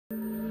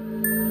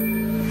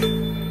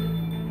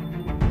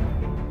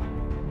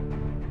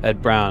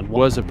Ed Brown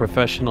was a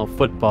professional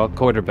football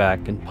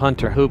quarterback and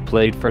punter who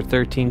played for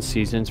 13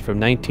 seasons from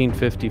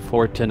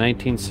 1954 to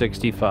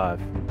 1965.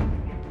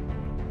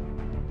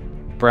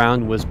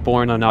 Brown was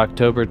born on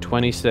October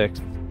 26,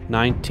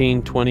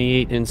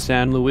 1928 in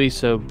San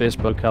Luis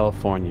Obispo,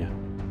 California.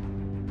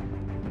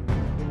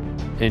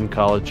 In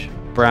college,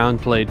 Brown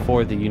played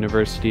for the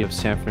University of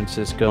San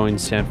Francisco in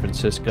San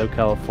Francisco,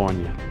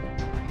 California.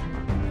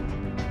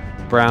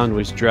 Brown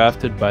was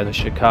drafted by the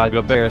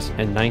Chicago Bears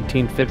in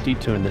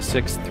 1952 in the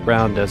 6th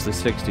round as the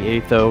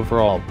 68th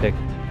overall pick.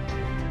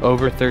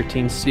 Over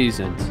 13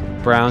 seasons,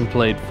 Brown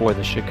played for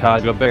the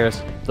Chicago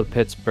Bears, the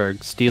Pittsburgh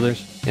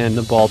Steelers, and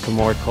the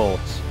Baltimore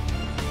Colts.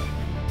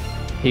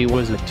 He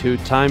was a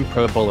two-time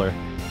Pro Bowler.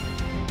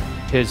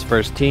 His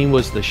first team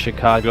was the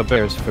Chicago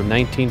Bears from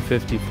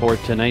 1954 to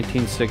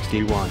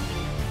 1961.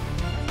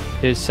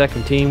 His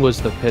second team was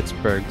the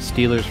Pittsburgh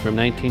Steelers from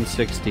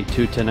 1962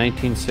 to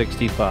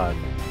 1965.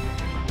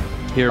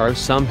 Here are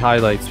some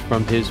highlights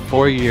from his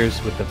 4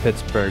 years with the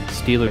Pittsburgh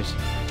Steelers.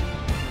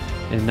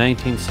 In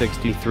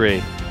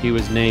 1963, he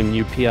was named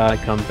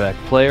UPI Comeback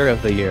Player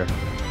of the Year.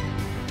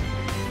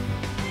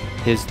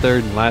 His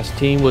third and last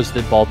team was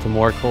the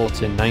Baltimore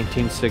Colts in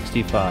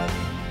 1965.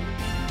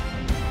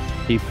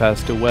 He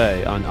passed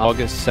away on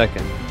August 2,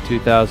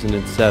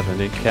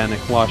 2007 in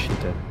Cannock,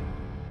 Washington.